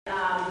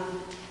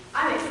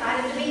I'm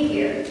excited to be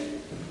here.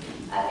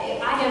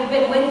 I have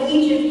been with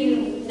each of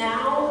you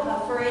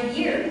now for a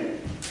year.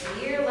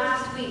 A year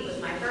last week was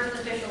my first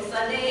official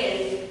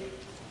Sunday,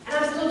 and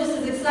I'm still just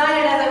as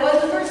excited as I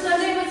was the first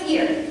Sunday I was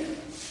here.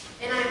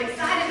 And I'm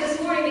excited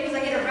this morning because I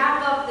get to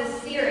wrap up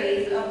this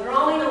series of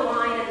drawing a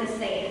line in the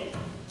sand.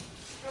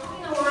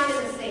 Drawing a line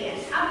in the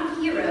sand. How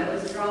do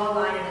heroes draw a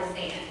line in the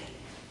sand?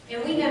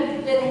 And we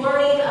have been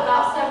learning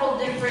about several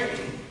different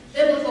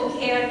biblical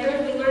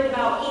characters. We learned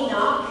about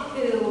Enoch,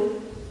 who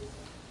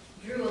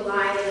drew a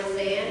line in the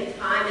sand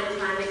time and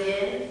time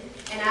again.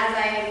 And as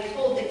I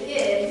told the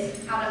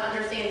kids how to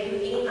understand who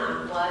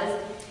Enoch was,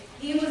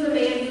 he was a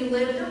man who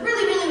lived a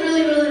really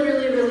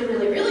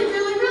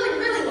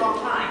long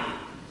time.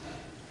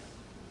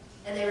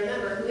 And they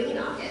remember who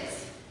Enoch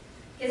is.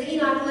 Because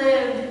Enoch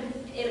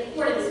lived in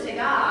accordance to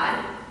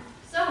God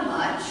so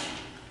much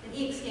that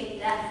he escaped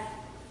death.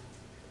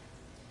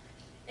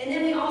 And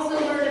then we also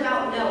learned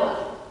about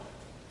Noah,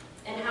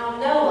 and how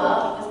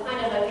Noah was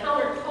kind of a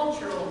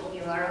countercultural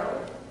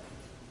hero.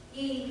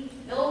 He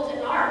built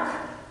an ark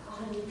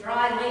on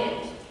dry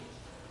land.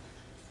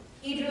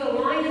 He drew a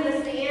line in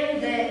the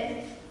sand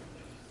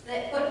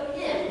that put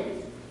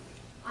him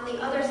on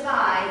the other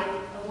side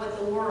of what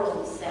the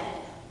world said.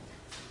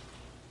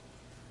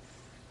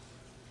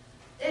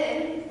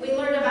 Then we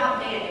learned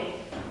about Daniel.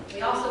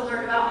 We also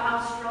learned about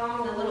how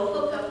strong the little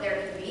hook up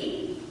there could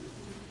be.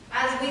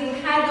 As we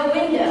had the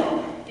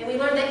window, and we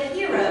learned that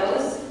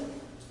heroes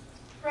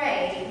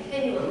pray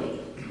continually.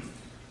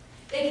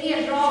 They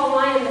can't draw a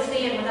line in the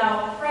sand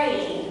without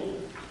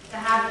praying to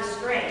have the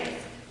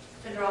strength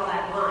to draw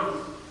that line.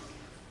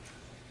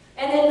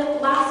 And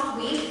then last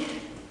week,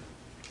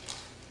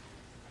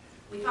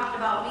 we talked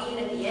about being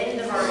at the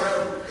end of our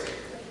rope.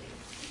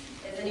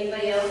 Has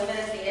anybody else been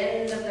at the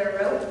end of their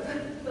rope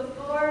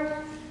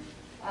before?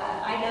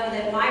 I know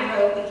that my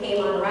rope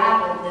became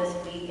unraveled this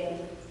week, and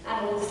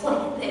I don't look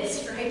like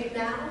this right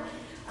now.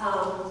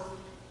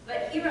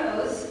 But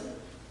heroes,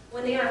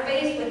 when they are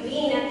faced with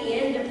being at the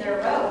end of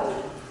their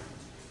rope,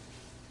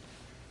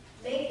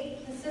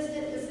 make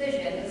consistent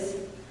decisions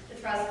to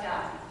trust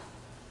God.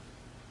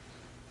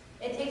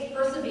 It takes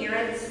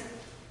perseverance,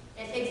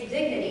 it takes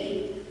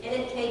dignity, and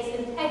it takes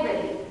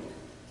integrity.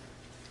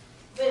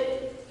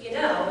 But, you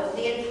know,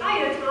 the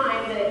entire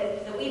time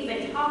that we've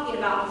been talking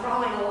about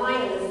drawing a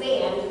line in the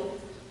sand,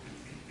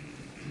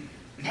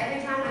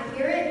 every time I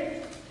hear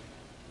it,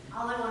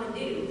 all I want to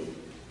do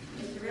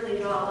is to really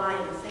draw a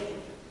line in the sand.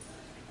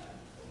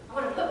 I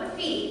want to put my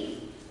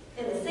feet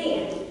in the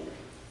sand,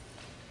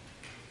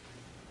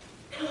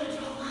 and I want to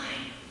draw a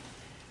line.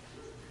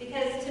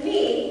 Because to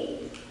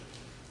me,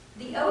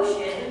 the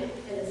ocean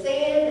and the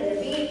sand and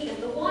the beach is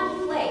the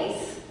one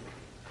place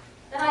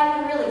that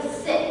I can really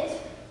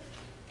sit.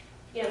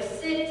 You know,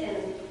 sit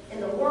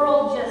and the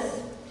world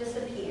just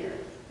disappear.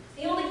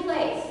 It's the only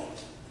place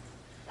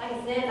I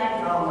can sit, I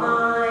can draw a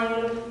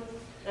line,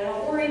 and I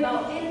don't worry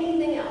about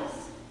anything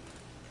else.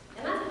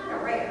 And that's kind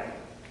of rare.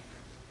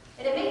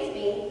 And it makes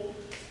me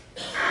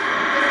just see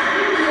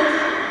the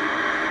ocean.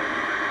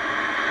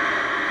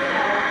 You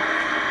know,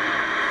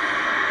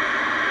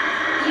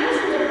 the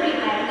ocean's a pretty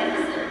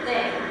magnificent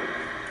thing.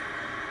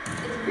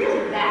 It's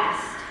really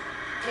vast,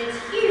 and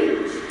it's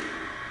huge.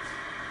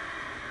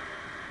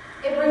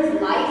 It brings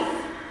life.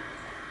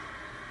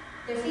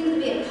 There seems to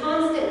be a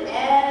constant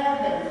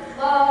ebb and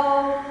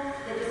flow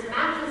that just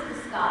matches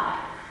the sky.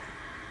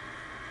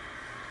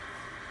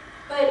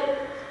 But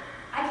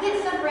I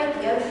can't separate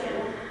the ocean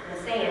and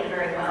the sand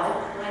very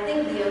well. When I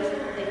think of the ocean,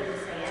 I think of the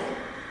sand.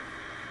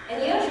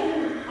 And the ocean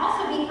can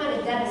also be kind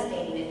of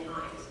devastating at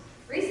times.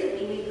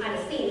 Recently, we've kind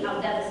of seen how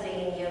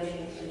devastating the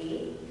ocean can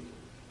be.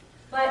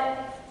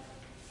 But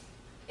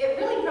it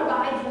really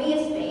provides me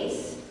a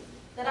space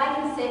that I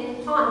can sit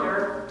and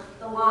ponder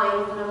the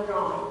lines that I'm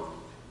drawing.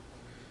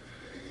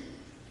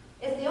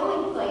 It's the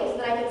only place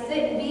that I can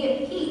sit and be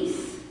at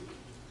peace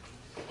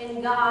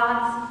in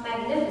God's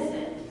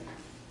magnificent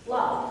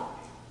love.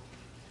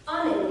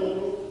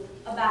 Unending,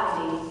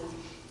 abounding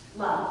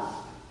love.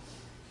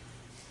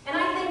 And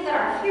I think that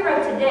our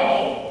hero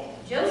today,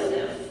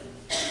 Joseph,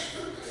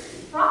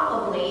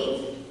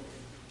 probably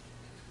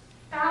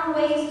found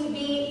ways to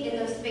be in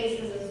those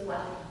spaces as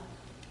well.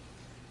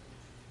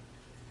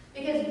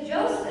 Because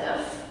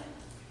Joseph,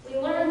 we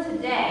learned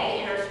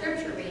today in our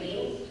scripture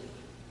reading,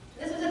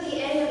 this was at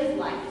the end of his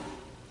life.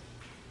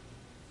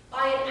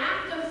 By an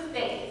act of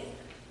faith,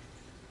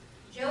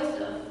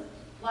 Joseph,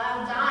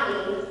 while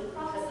dying,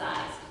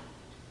 prophesied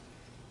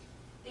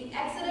the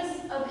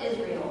exodus of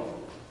Israel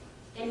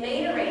and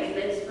made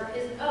arrangements for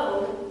his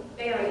own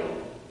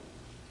burial.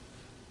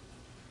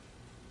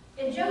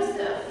 In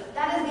Joseph,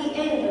 that is the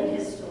end of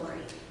his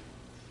story.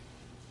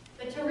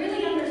 But to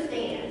really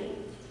understand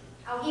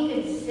how he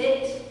could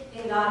sit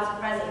in God's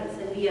presence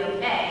and be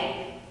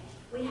okay,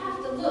 we have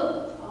to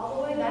look all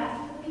the way back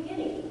to the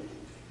beginning.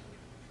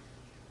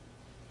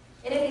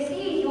 And if you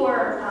see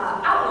your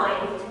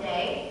outline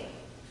today,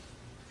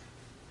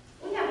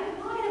 we have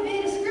quite a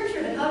bit of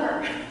scripture to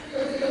cover.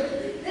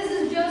 This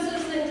is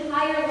Joseph's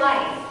entire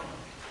life.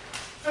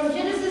 From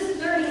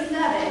Genesis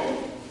 37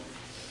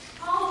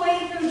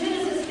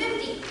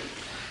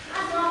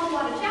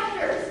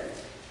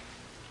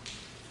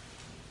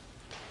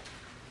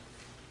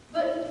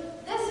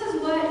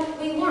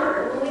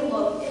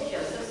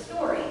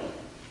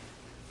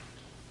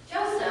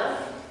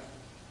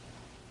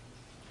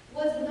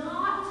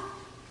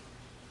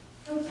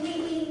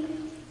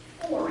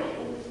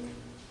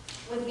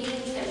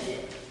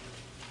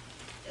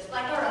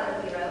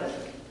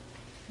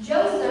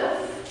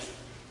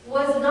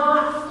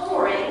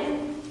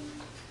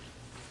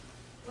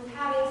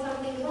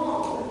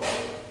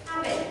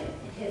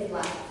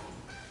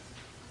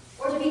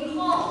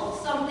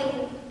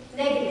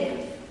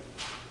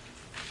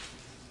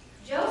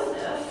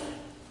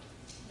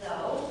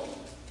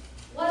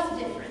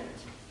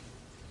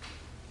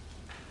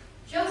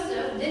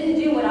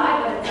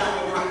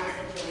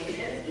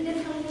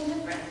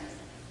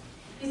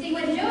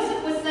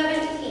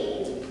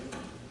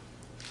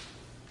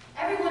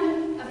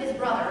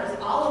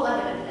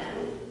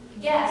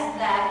 guessed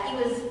that he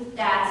was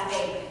Dad's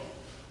favorite.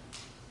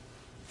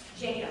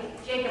 Jacob.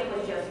 Jacob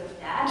was Joseph's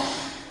dad.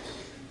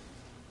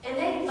 And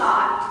they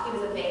thought he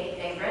was a big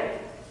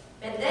favorite,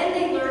 but then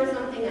they learned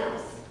something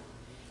else.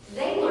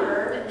 They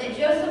learned that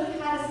Joseph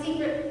had a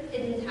secret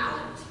hidden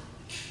talent.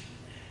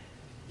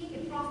 He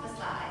could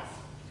prophesy.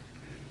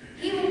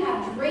 He would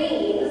have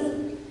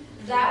dreams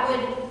that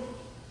would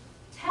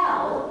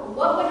tell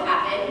what would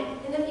happen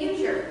in the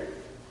future.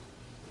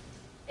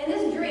 In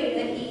this dream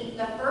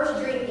the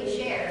first dream he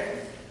shared,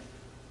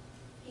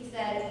 he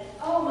said,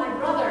 "Oh, my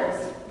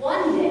brothers,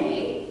 one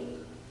day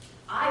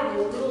I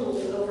will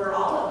rule over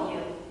all of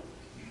you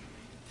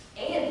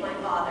and my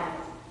father."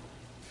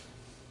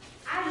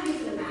 As you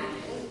can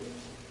imagine,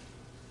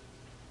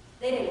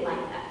 they didn't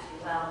like that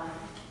too well.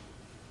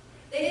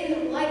 They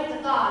didn't like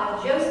the thought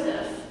of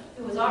Joseph,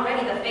 who was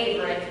already the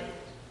favorite,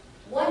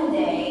 one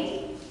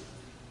day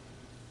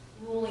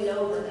ruling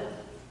over them.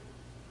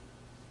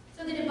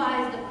 So they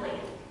devised a plan.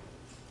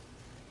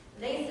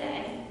 They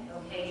said,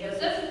 "Okay,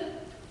 Joseph,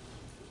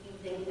 if you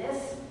think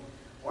this,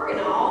 we're going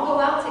to all go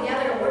out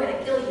together and we're going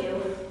to kill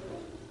you.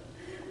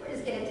 We're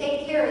just going to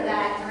take care of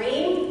that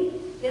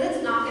dream because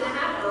it's not going to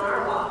happen on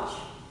our watch."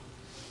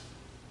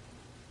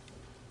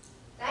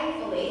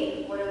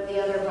 Thankfully, one of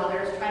the other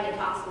brothers tried to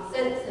talk some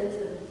sense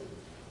into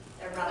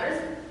their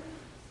brothers.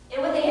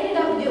 And what they ended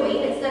up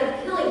doing, instead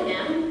of killing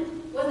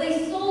him, was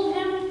they sold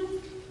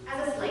him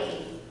as a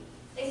slave.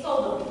 They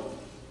sold him.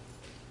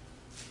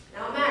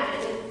 Now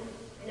imagine,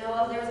 I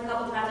know there was a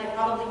couple times I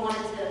probably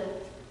wanted to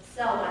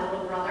sell my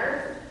little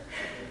brother,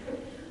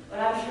 but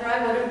I'm sure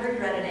I would have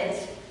regretted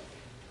it.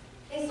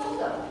 They sold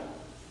him.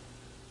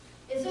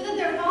 And so that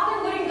their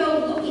father wouldn't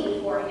go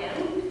looking for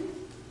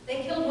him,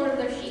 they killed one of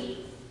their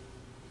sheep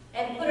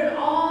and put it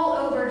all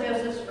over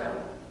Joseph's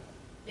robe,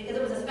 because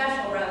it was a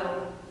special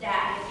robe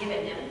Dad had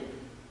given him,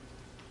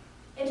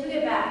 and took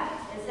it back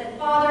and said,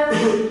 "Father,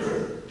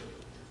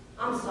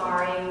 I'm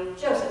sorry,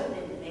 Joseph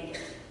didn't make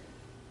it."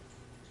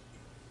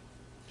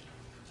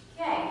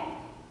 Okay,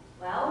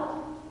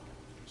 well,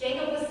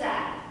 Jacob was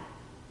sad.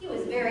 He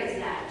was very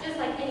sad, just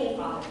like any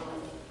father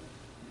would.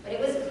 But it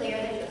was clear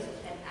that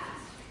Joseph had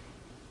passed.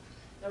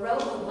 The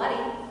robe was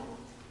bloody.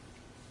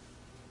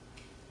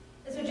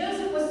 And so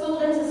Joseph was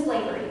sold into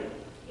slavery.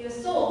 He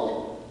was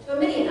sold to a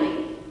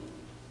Midianite.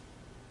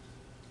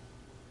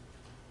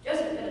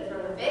 Joseph could have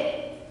thrown a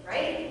fit,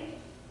 right?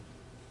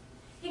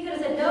 He could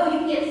have said, "No, you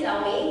can't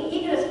sell me."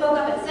 He could have spoke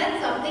up and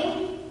said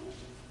something.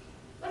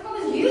 What if it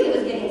was you that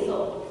was getting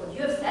sold? Would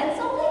you have said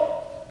something?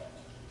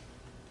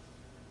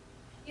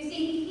 You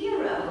see,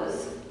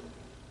 heroes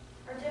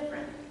are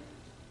different.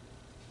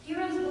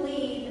 Heroes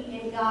believe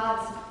in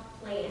God's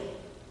plan.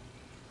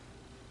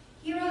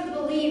 Heroes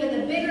believe in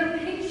the bigger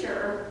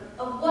picture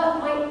of what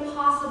might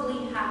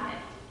possibly happen.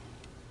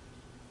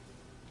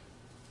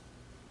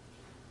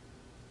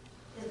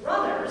 His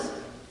brothers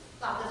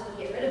thought this would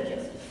get rid of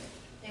Joseph.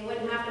 They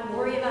wouldn't have to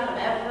worry about him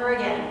ever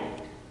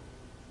again.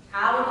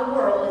 How in the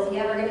world is he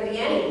ever going to be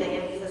anything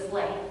if he's a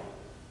slave?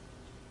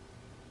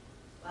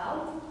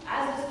 Well,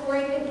 as the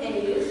story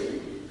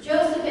continues,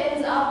 Joseph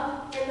ends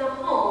up in the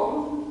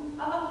home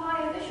of a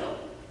high official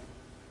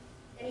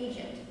in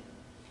Egypt.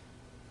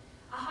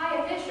 A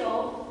high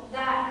official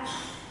that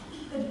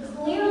could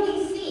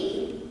clearly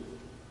see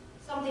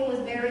something was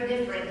very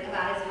different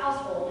about his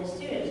household as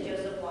soon as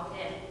Joseph walked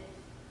in.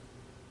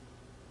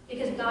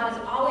 Because God is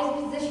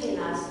always positioning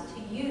us to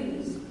be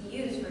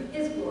used for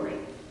His glory.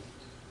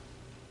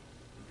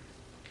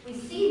 We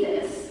see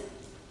this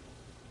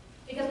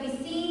because we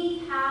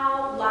see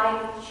how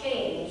life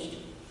changed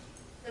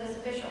for this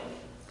official.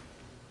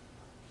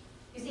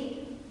 You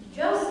see,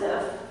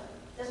 Joseph,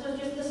 this was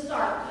just the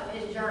start of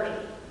his journey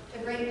to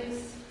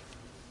greatness.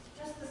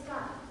 Just the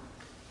start.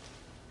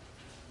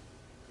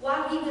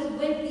 While he was with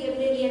the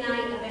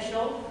Midianite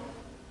official,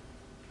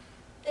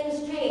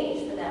 things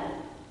changed for them.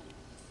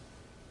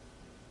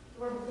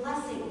 There were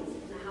blessings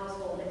in the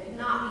household that could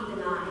not be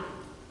denied.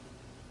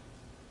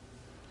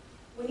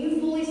 When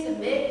you fully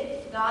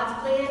submit to God's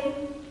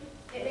plan,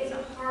 it makes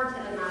it hard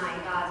to deny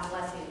God's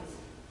blessings.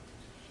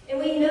 And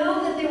we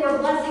know that there were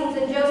blessings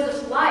in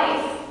Joseph's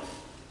life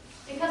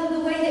because of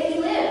the way that he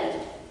lived.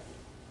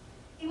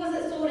 He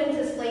wasn't sold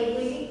into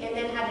slavery and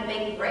then had to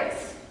make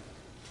bricks.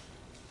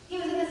 He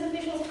was in this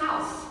official's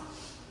house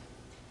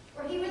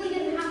where he really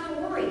didn't have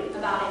to worry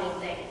about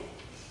anything.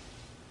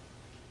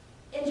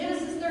 In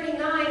Genesis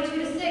 39,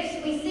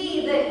 2-6, we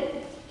see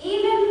that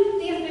even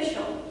the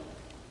official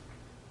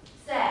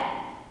said,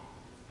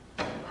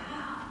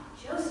 "Wow,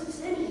 Joseph's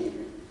in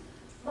here.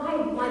 My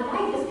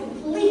life is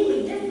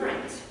completely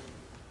different.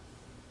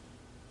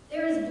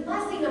 There is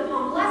blessing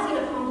upon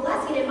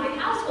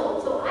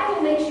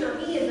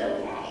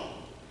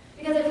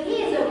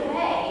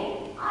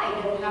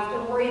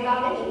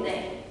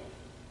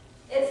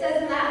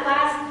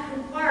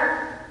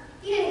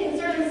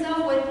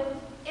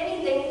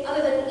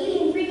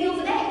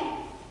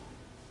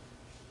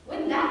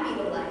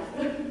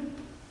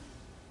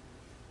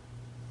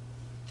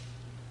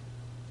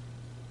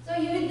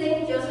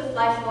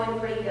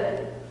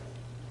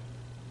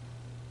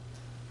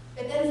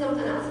But then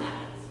something else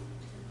happens.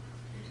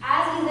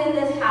 As he's in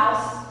this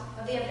house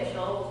of the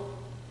official,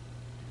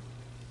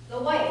 the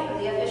wife of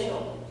the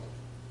official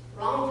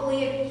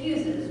wrongfully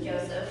accuses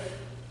Joseph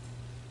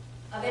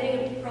of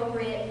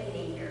inappropriate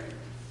behavior.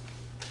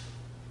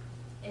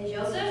 And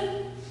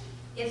Joseph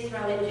gets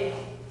thrown in jail.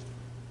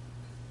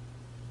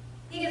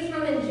 He gets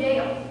thrown in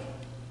jail.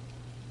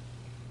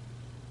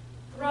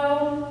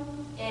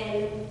 Thrown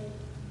in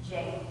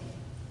jail.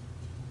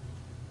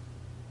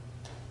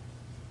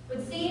 It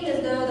would seem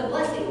as though the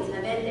blessings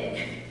have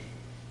ended,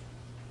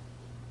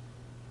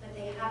 but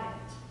they haven't.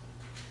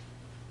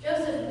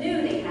 Joseph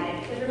knew they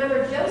hadn't, because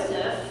remember,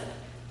 Joseph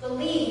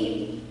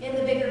believed in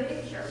the bigger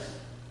picture.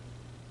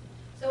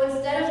 So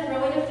instead of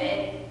throwing a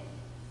fit,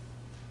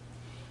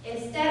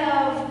 instead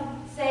of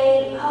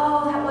saying,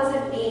 oh, that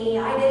wasn't me,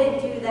 I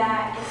didn't do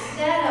that,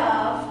 instead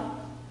of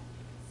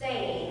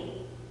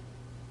saying,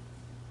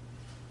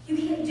 you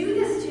can't do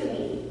this to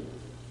me,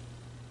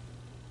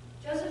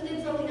 Joseph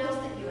did something else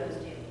that heroes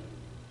do.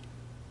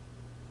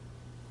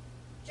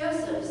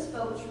 Joseph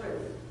spoke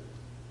truth,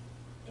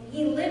 and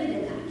he lived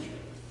in that truth.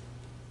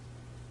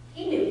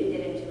 He knew he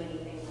didn't do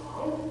anything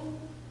wrong,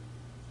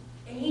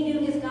 and he knew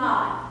his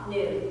God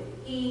knew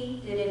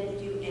he didn't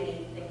do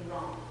anything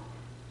wrong.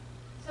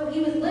 So he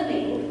was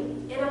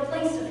living in a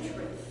place of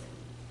truth.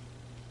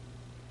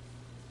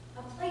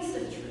 A place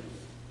of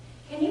truth.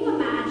 Can you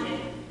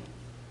imagine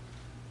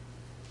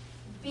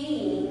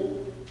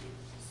being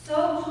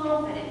so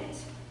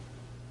confident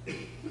in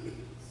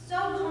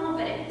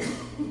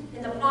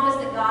the promise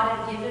that God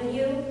had given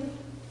you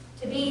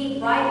to be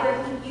right where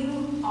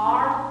you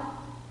are,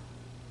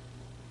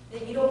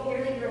 that you don't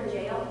care that you're in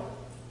jail?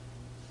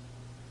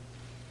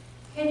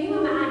 Can you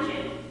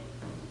imagine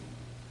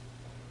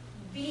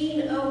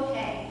being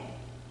okay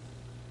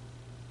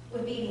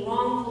with being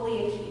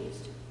wrongfully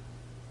accused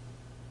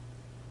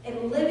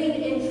and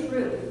living in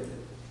truth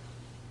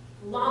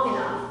long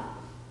enough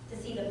to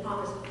see the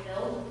promise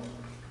fulfilled?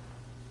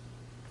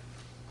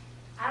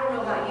 I don't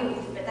know about you,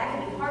 but that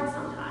can be hard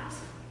sometimes.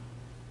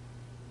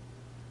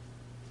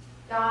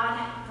 God,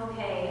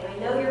 okay, I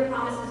know your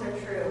promises are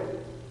true.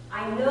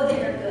 I know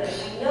they are good.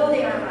 I know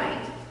they are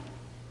right.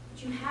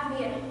 But you have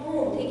me at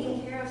home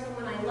taking care of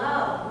someone I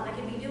love when I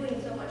could be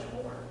doing so much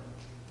more.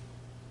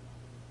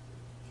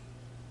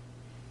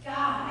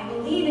 God, I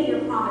believe in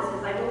your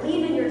promises. I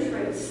believe in your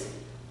truths.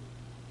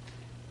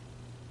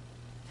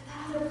 But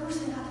that other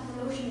person got the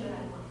promotion that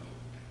I wanted.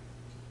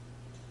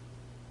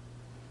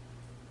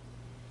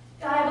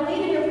 God, I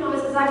believe in your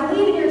promises. I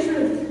believe in your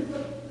truth.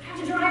 But I have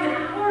to drive an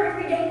hour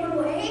every day one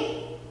way.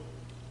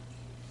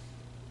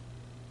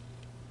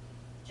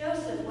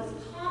 Joseph was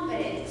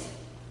confident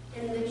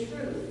in the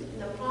truth, in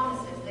the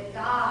promises that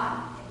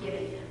God had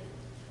given him.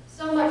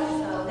 So much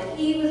so that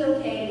he was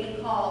okay to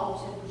be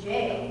called to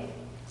jail.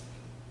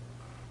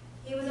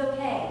 He was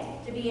okay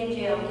to be in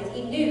jail because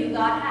he knew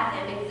God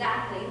had him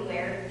exactly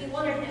where he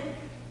wanted him.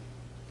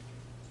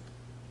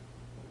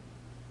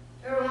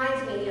 It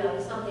reminds me of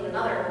something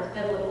another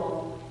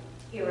biblical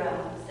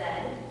hero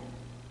said.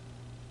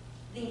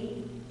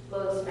 The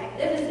most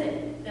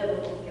magnificent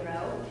biblical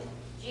hero,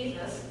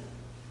 Jesus.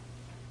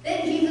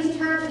 Then Jesus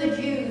turned to the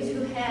Jews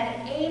who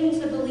had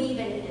aimed to believe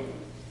in him.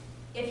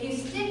 If you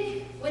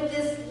stick with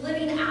this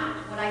living out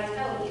what I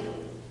tell you,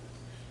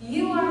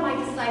 you are my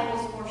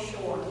disciples for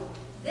sure.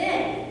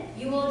 Then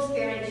you will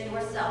experience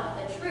yourself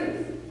the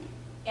truth,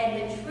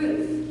 and the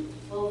truth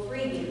will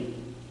free you.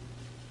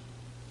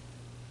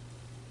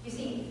 You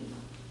see,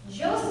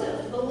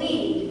 Joseph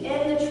believed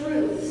in the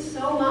truth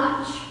so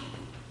much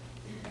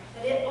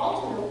that it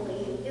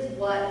ultimately is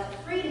what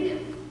freed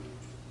him.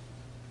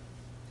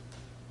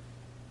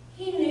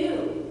 He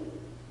knew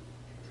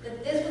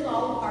that this was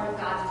all a part of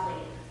God's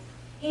plan.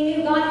 He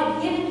knew God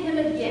had given him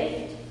a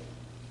gift.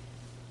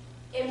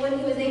 And when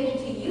he was able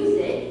to use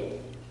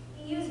it,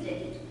 he used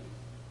it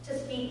to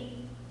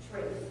speak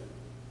truth.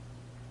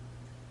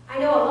 I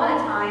know a lot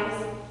of times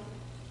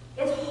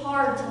it's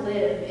hard to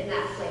live in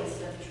that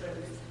place of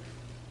truth.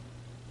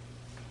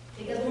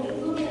 Because when we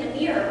look in the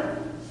mirror,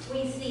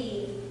 we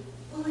see,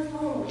 well, if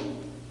only.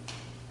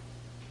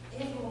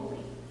 If only.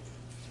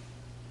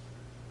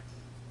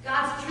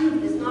 God's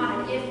truth is not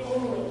an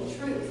if-only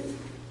truth.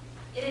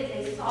 It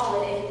is a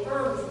solid and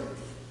firm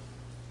truth.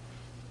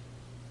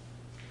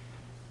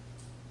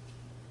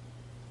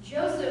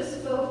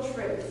 Joseph spoke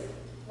truth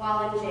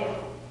while in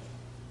jail.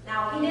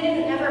 Now, he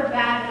didn't ever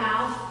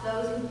badmouth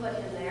those who put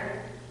him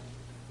there.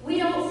 We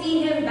don't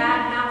see him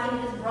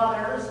badmouthing his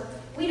brothers.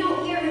 We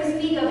don't hear him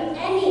speak of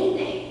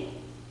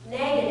anything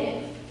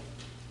negative.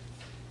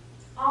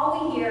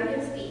 All we hear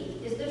him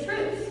speak is the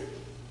truth.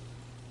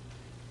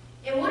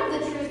 And one of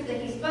the truths that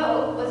he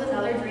spoke was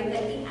another dream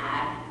that he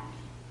had.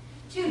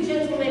 Two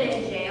gentlemen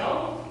in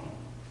jail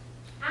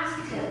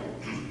asked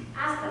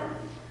them,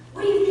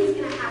 what do you think is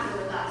going to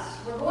happen with us?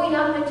 We're going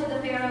up into the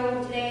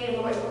Pharaoh today,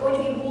 and we're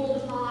going to be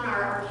ruled upon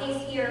our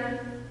case here.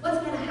 What's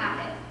going to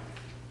happen?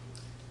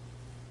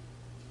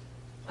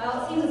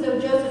 Well, it seems as though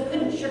Joseph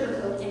couldn't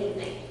sugarcoat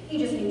anything. He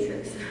just knew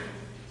truth.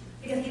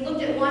 Because he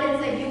looked at one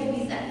and said, you will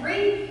be set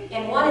free,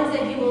 and one and and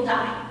said, "You will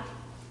die."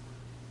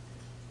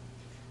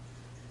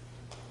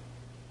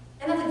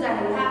 And that's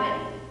exactly what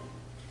happened.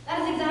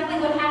 That is exactly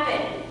what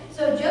happened.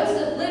 So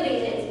Joseph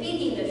living and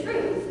speaking the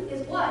truth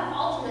is what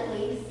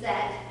ultimately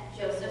set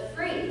Joseph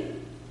free.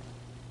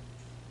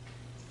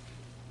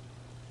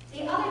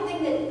 The other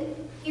thing that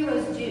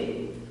heroes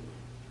do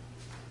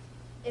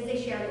is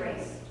they share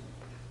grace.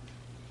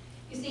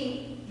 You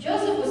see,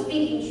 Joseph was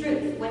speaking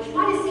truth, which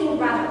might have seemed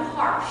rather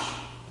harsh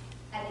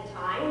at the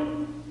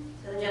time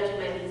to the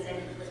gentleman who said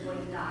he was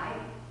going to die.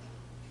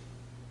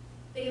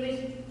 But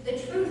the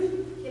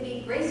truth can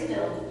be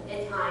grace-filled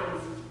at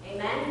times.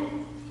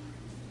 Amen?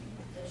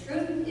 The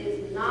truth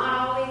is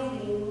not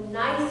always the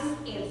nice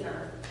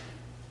answer,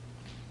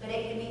 but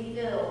it can be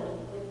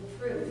filled with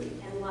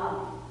truth and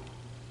love.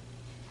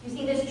 You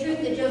see, this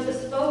truth that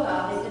Joseph spoke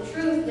of is the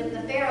truth that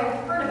the Pharaoh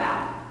heard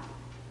about.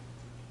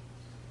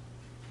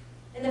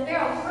 And the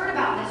Pharaoh heard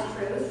about this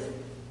truth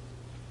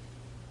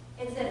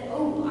and said,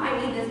 "Oh,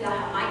 I need this guy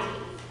on my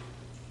team."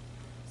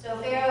 So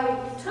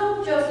Pharaoh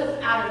took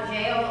Joseph out of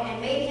jail and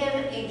made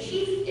him a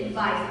chief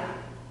advisor.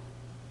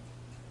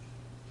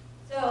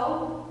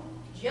 So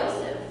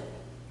Joseph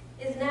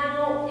is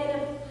now in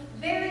a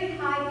very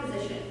high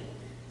position,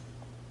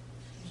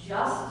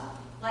 just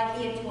like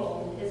he had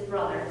told his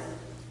brothers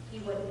he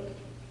would be.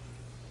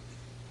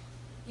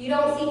 You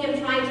don't see him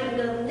trying to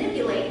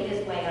manipulate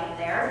his way up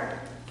there.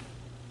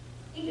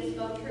 He just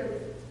spoke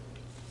truth.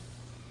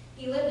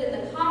 He lived in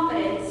the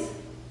confidence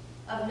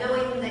of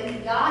knowing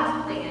that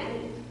God's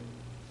plan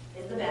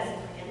is the best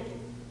plan.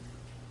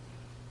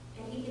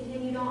 And he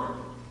continued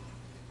on.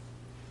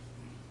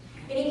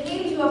 And he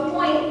came to a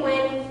point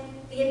when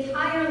the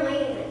entire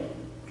land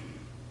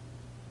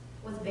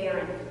was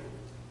barren,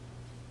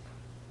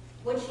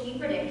 which he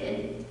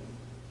predicted.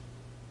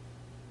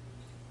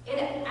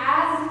 And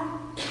as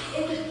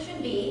it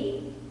should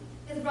be,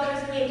 his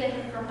brothers came to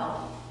him for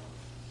help.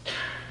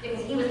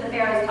 Because he was the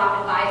Pharaoh's top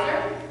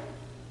advisor.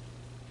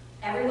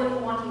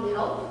 Everyone wanting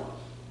help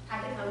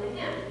had to come to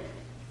him.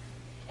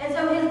 And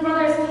so his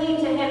brothers came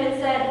to him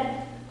and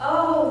said,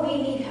 "Oh,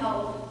 we need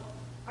help.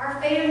 Our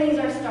families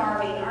are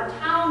starving. Our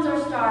towns are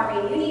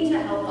starving. You need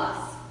to help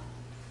us."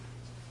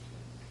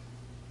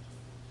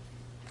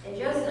 And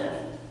Joseph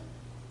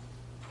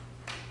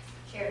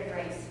shared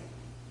grace.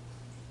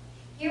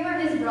 Here were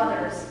his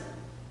brothers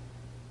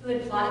who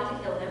had plotted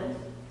to kill him.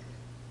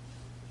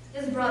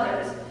 His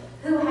brothers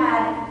who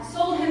had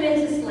sold him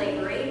into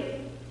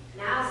slavery,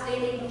 now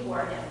standing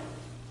before him,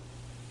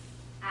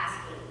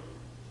 asking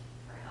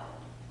for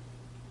help,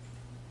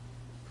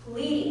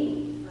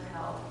 pleading for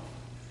help.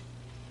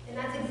 And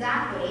that's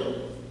exactly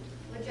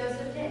what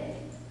Joseph did.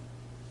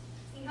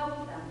 He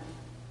helped them.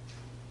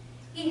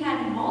 He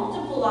had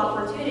multiple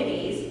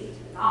opportunities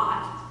to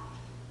not,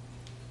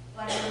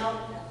 but he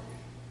helped them.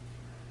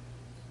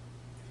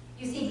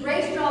 You see,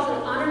 grace draws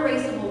an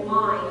unerasable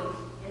line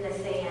in the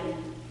sand.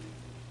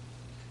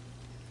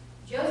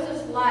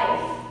 Joseph's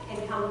life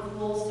had come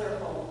full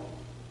circle.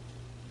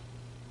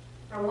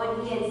 From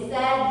when he had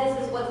said,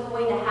 "This is what's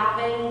going to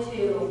happen,"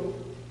 to,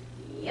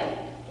 "Yep,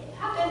 it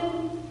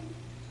happened."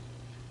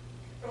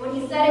 From when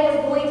he said it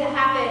was going to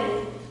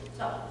happen,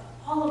 to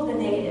all of the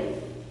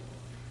negative,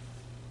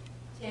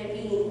 to it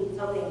being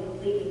something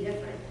completely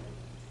different.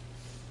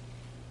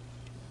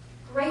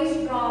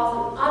 Grace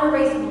draws an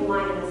unerasable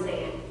line in the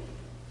sand.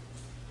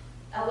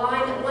 A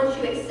line that once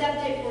you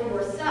accept it for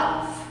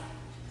yourself,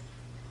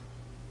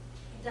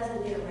 it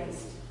doesn't get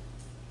erased.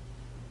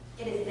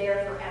 It is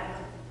there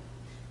forever,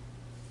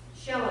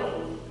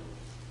 showing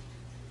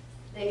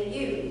that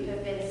you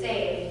have been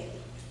saved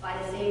by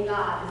the same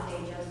God who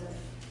saved Joseph.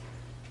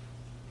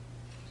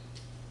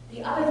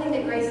 The other thing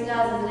that grace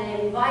does is that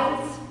it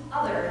invites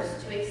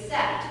others to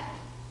accept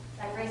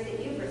that grace that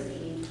you've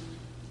received.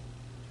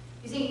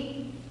 You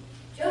see,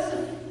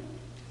 Joseph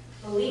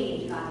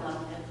believed God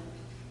loved him.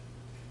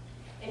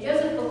 And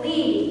Joseph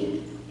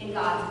believed in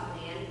God's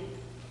plan.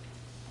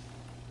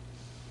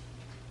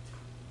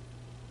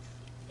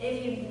 And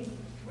if you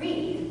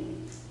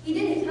read, he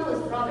didn't tell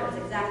his brothers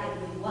exactly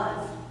who he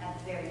was at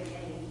the very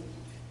beginning.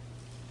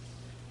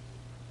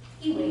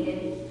 He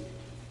waited.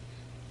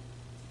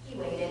 He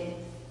waited.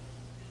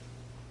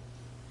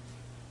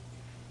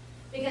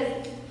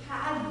 Because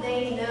had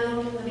they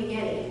known from the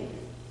beginning,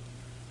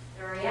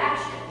 their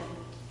reaction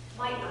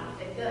might not have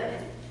been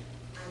good.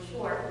 I'm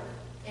sure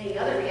any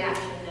other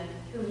reaction of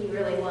who he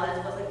really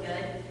was wasn't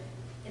good.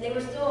 And they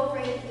were still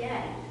afraid at the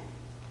end.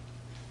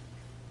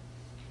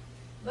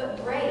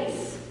 But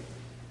grace,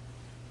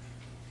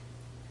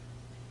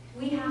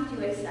 we have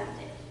to accept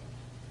it.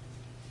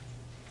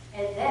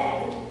 And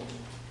then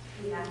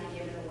we have to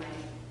give it away.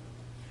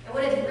 And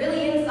when it's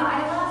really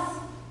inside of us,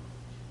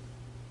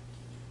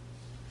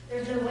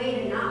 there's no way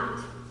to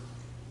not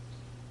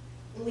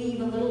leave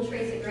a little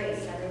trace of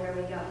grace everywhere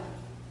we go.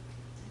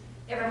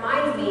 It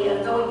reminds me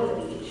of going to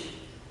the beach.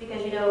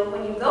 Because, you know,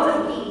 when you go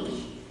to the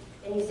beach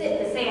and you sit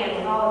in the sand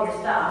with all of your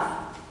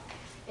stuff,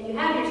 and you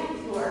have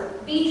your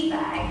beach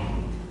bag.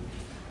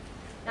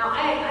 Now,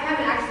 I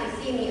haven't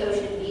actually seen the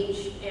ocean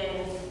beach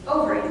in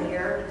over a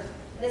year.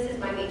 This is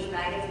my beach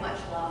bag. It's much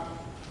loved.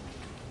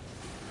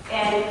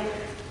 And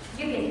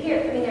you can hear,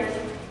 I mean,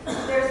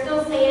 there's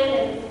still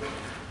sand, and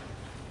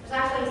there's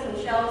actually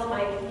some shells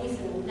my niece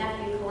and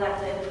nephew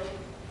collected.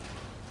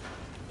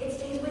 It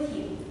stays with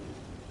you.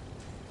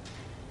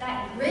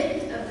 That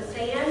grit of the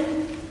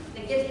sand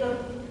that gets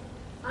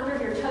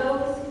under your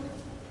toes,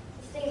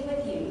 it stays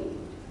with you.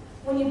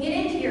 When you get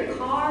into your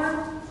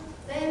car,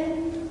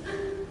 then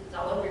it's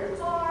all over your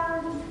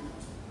car.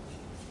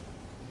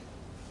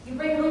 You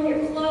bring home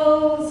your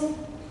clothes,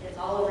 and it's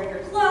all over your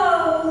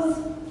clothes,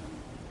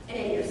 and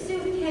in your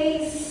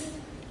suitcase,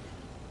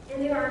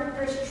 and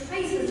there's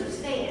traces of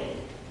sand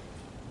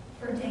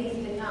for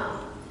days to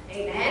come.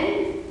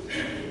 Amen?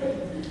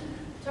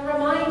 To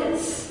remind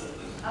us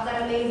of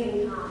that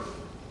amazing time.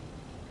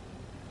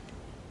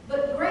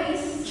 But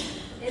grace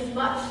is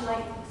much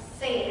like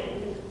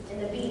sand in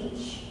the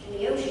beach, in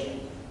the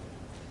ocean.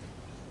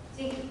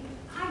 See,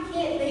 I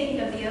can't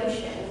think of the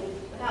ocean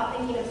without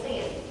thinking of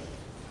sand.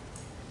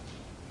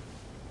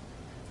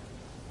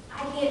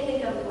 I can't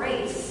think of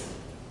grace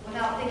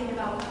without thinking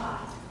about God.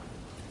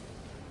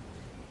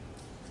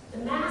 The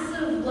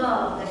massive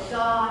love that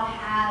God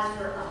has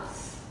for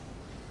us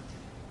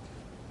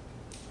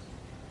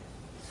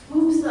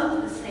swoops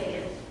up the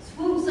sand,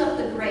 swoops up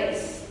the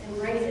grace, and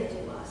brings it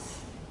to us.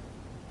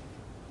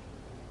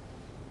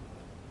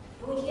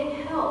 And we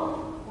can't help,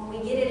 when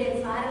we get it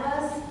inside of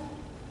us,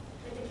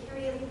 but to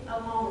carry it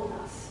along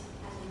with us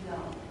as we go.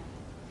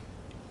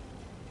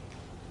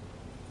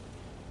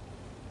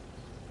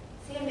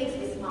 Sand makes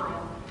me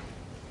smile.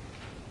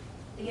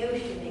 The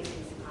ocean makes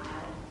me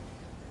smile.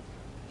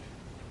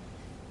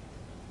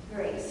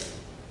 Grace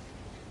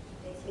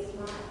makes me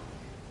smile.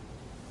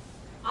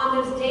 On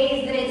those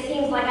days that it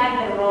seems like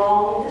I've been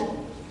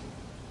wronged,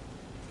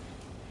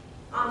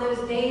 on those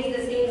days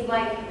that seems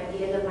like I'm at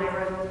the end of my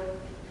rope,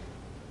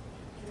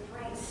 there's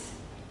grace.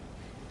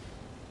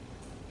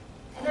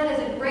 And that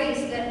is a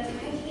grace that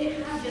I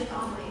can't have just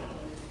on my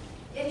own.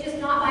 It's just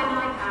not by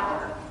my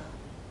power.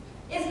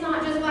 It's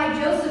not just by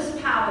Joseph's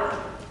power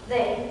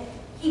that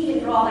he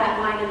can draw that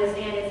line in the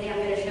sand and say, I'm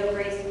going to show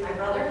grace to my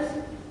brothers.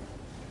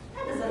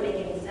 That doesn't make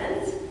any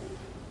sense.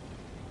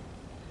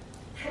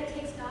 That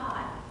takes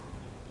God.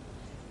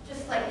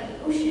 Just like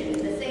the ocean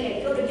and the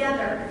sand go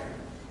together,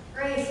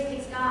 grace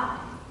takes God.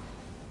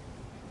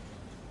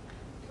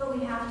 But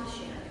we have to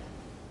share it.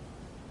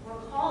 We're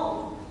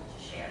called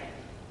to share it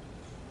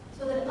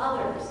so that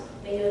others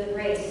may know the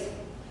grace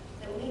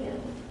that we know.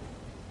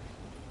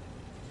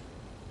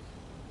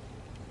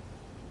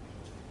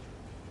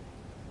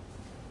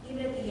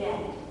 Even at the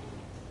end,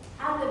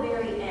 at the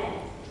very end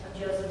of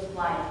Joseph's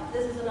life,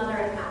 this is another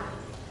account.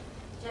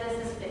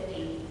 Genesis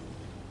 50.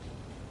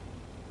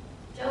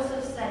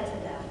 Joseph said to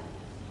them,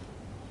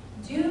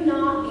 do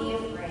not be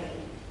afraid.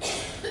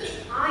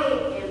 Am I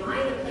in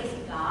the place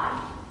of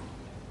God?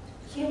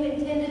 You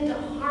intended to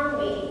harm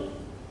me,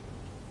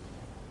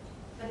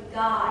 but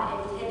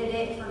God intended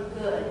it for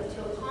good,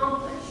 to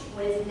accomplish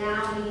what is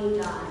now being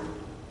done,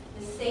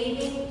 the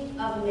saving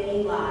of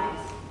many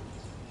lives.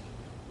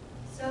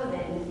 So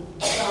then,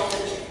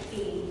 don't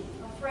be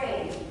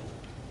afraid.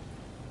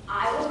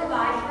 I will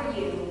provide for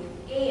you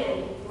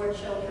and your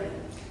children.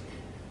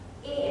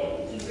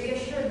 And he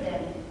reassured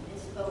them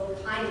and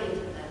spoke kindly to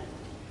them.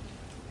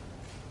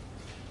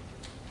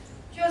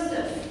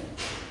 Joseph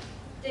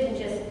didn't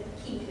just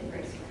keep the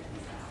grace for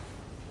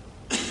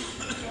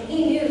himself. And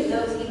he knew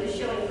those he was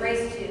showing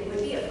grace to would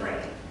be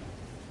afraid.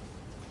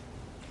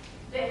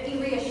 But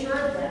he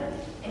reassured them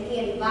and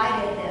he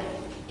invited them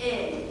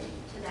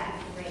into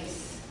that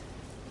grace.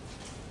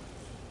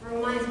 It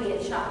reminds me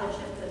of chocolate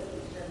chip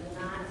cookies, does it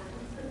not?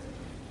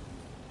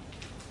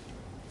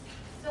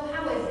 So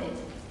how is it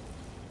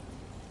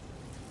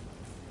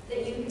that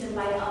you can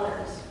invite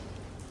others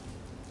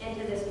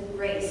into this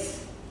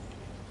grace?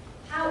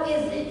 How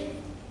is it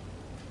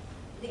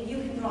that you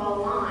can draw a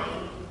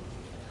line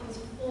that comes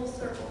full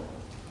circle,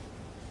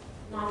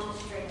 not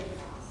just straight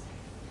across?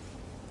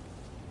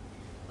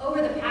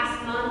 Over the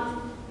past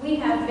month, we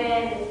have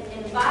been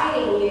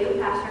inviting you,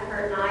 Pastor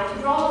Kurt and I, to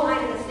draw a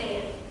line in the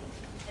sand.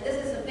 And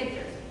this is some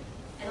pictures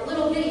and a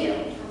little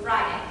video from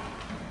Friday.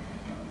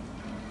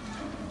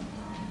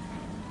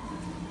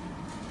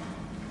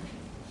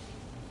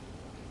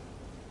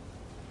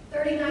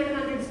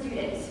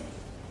 Students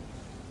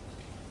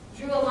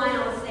drew a line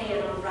on the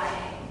sand on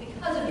Friday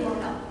because of your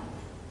help.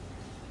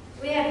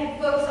 We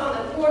had folks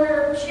on the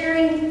corner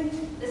cheering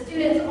the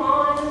students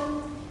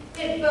on.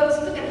 We had folks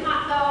cooking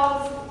hot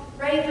dogs,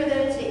 ready for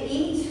them to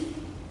eat.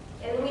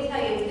 And let me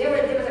tell you, there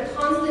was a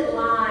constant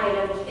line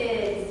of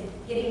kids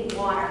getting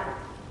water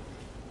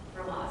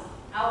from us.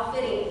 How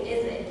fitting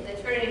is it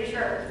that Trinity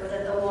Church was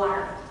at the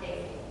water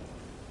table?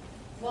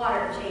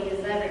 Water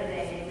changes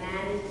everything,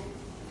 amen?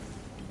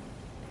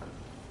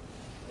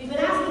 We've been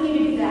asking you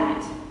to do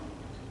that.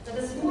 But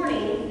this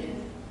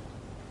morning,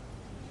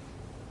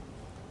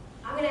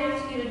 I'm going to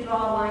ask you to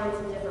draw a line in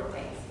some different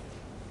ways.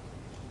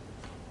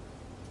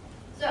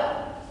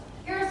 So,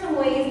 here are some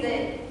ways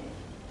that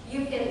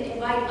you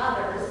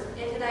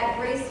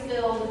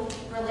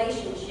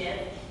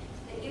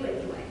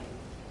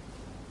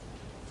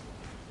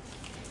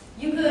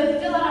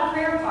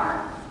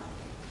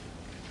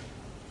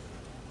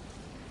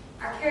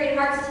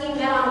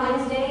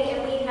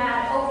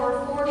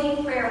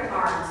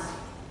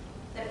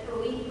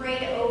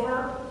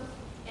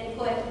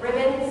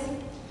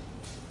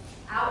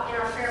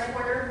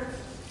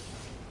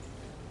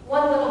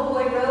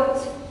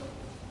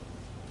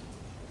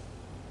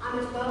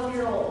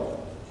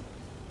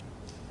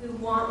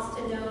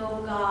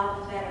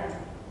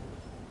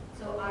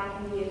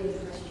you be a good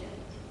Christian.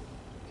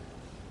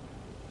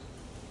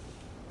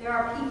 There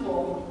are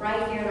people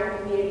right here in our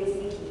community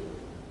seeking.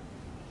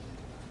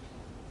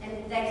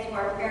 And thanks to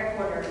our prayer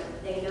corner,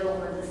 they know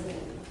we're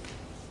listening.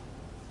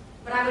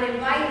 But I would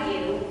invite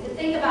you to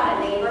think about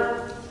a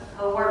neighbor, a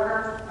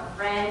coworker, a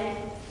friend,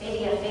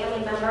 maybe a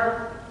family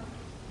member,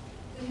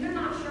 who you're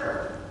not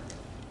sure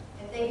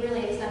if they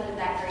really accepted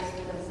that grace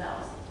for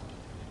themselves.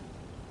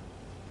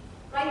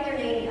 Write their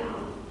name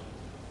down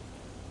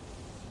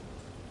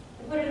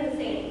and put it in the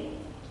sand.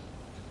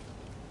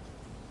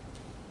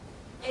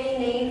 Any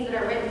names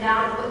that are written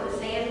down and put in the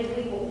sand,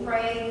 we will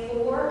pray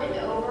for and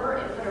over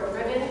and put a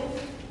ribbon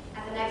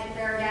at the next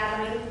prayer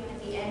gathering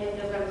at the end of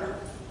November.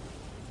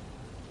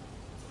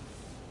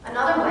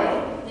 Another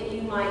way that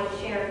you might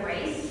share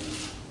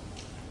grace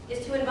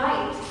is to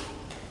invite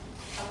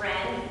a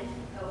friend,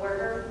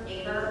 coworker,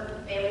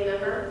 neighbor, family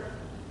member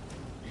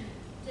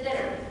to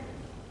dinner.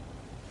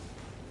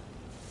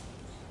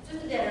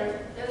 Just a dinner,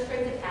 no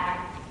strings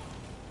attached,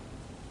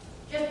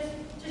 just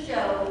to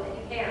show that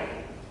you care.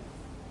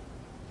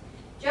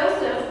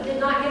 Joseph did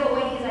not give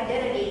away his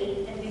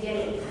identity at the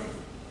beginning.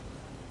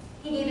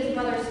 He gave his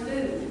brothers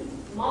food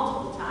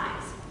multiple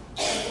times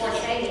before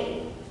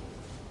saying,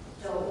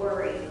 "Don't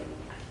worry,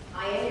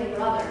 I am your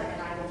brother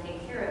and I will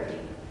take care of you."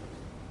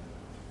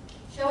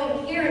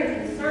 Showing care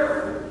and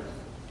concern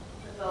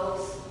for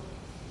folks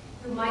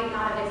who might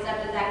not have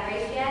accepted that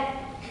grace yet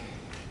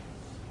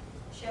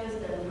shows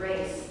them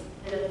grace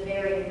in a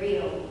very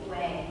real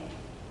way.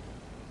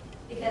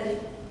 Because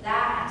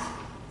that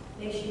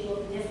makes you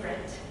look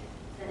different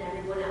than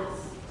everyone else.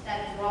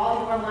 That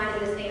draws your line in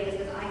the sand and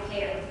says, I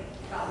care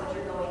about what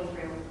you're going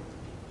through.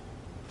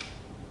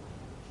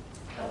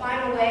 The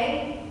final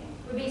way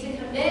would be to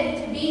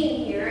commit to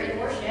being here in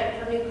worship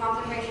for New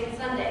Consecration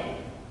Sunday.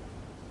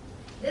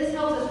 This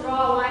helps us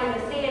draw a line in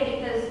the sand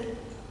because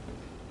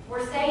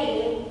we're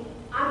saying,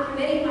 I'm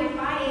committing my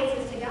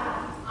finances to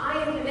God.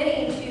 I am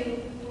committing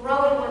to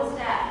growing one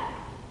step.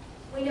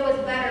 We know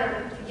it's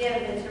better to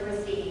give than to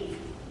receive.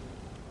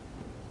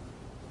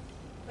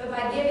 But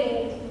by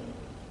giving,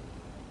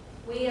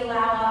 we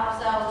allow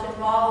ourselves to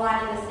draw a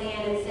line in the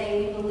sand and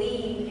say we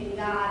believe in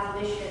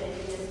God's mission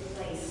in this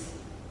place.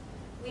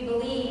 We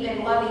believe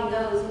in loving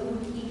those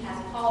who He has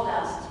called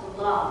us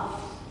to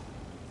love.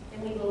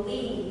 And we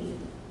believe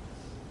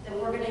that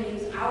we're going to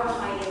use our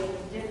finances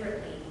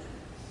differently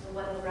than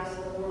what the rest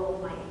of the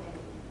world might do.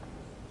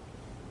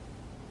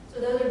 So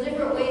those are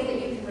different ways that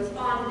you can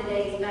respond to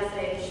today's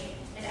message.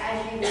 And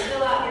as you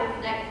fill out your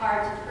Connect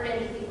card to turn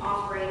into the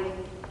offering,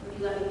 would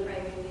you let me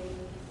pray for you?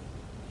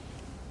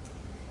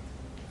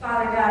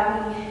 Father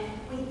God,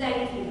 we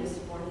thank you this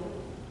morning.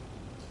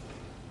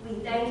 We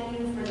thank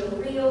you for the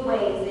real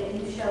ways that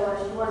you show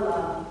us your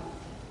love,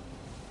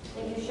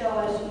 that you show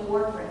us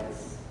your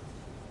grace,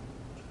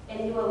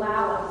 and you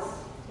allow us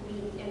to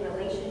be in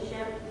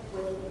relationship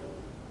with you.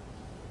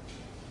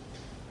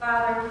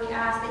 Father, we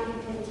ask that you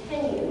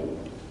continue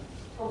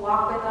to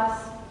walk with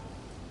us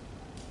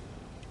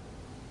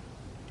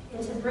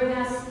and to bring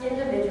us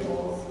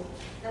individuals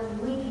that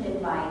we can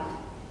invite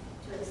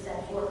to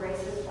accept your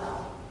grace as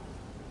well.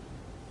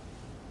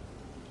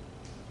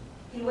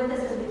 Be with us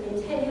as we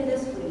continue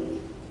this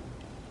week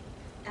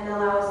and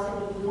allow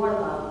us to be your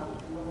love